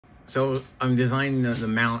So I'm designing the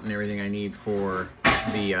mount and everything I need for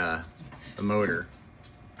the motor.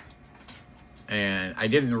 And I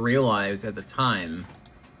didn't realize at the time,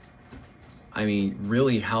 I mean,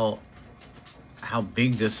 really how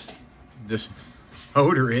big this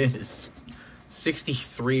motor is.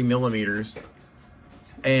 63 millimeters.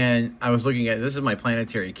 And I was looking at, this is my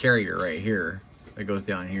planetary carrier right here that goes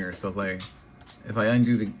down here. So if I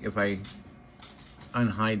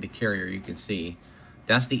unhide the carrier, you can see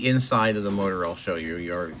that's the inside of the motor. I'll show you.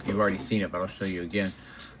 You've already seen it, but I'll show you again.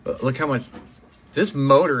 But look how much this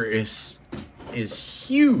motor is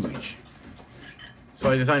huge. So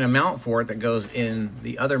I designed a mount for it that goes in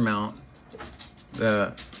the other mount,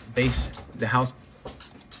 the house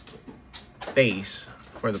base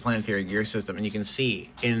for the planetary gear system, and you can see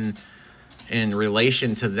in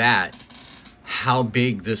relation to that how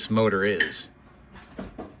big this motor is.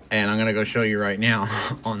 And I'm gonna go show you right now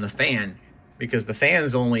on the fan, because the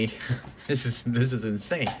fan's only this is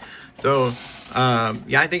insane. So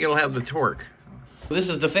yeah, I think it'll have the torque. This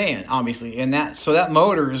is the fan, obviously, and that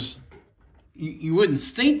motor's, you wouldn't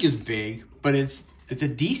think is big, but it's a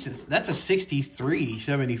decent. That's a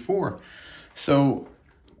 6374. So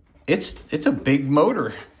it's a big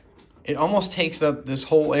motor. It almost takes up this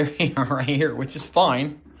whole area right here, which is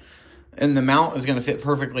fine. And the mount is going to fit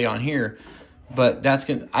perfectly on here. But that's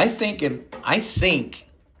going to, I think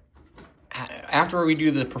after we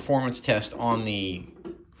do the performance test on the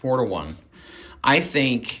 4-to-1, I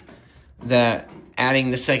think that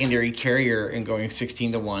adding the secondary carrier and going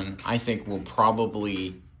 16-to-1, I think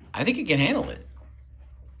it can handle it.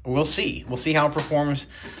 We'll see. We'll see how it performs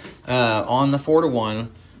on the 4-to-1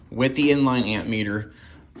 with the inline amp meter,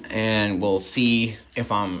 and we'll see if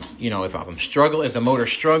if the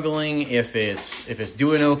motor's struggling, if it's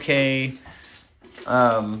doing okay.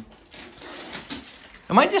 Am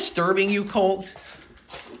I disturbing you, Colt?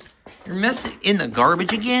 You're messing in the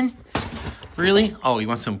garbage again? Really? Oh, you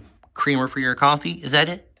want some creamer for your coffee? Is that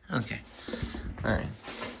it? Okay. All right.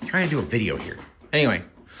 I'm trying to do a video here. Anyway.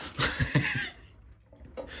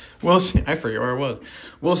 We'll see. I forget where I was.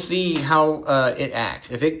 We'll see how it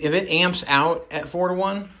acts. If it amps out at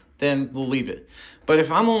 4-to-1, then we'll leave it. But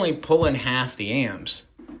if I'm only pulling half the amps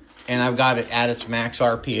and I've got it at its max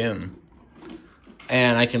RPM,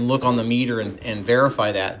 and I can look on the meter and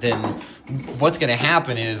verify that, then what's going to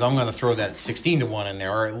happen is I'm going to throw that 16-to-1 in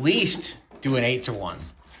there, or at least do an 8-to-1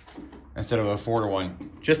 instead of a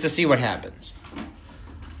 4-to-1, just to see what happens.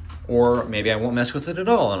 Or maybe I won't mess with it at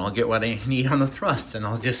all, and I'll get what I need on the thrust, and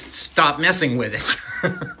I'll just stop messing with it.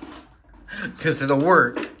 Because it'll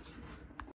work.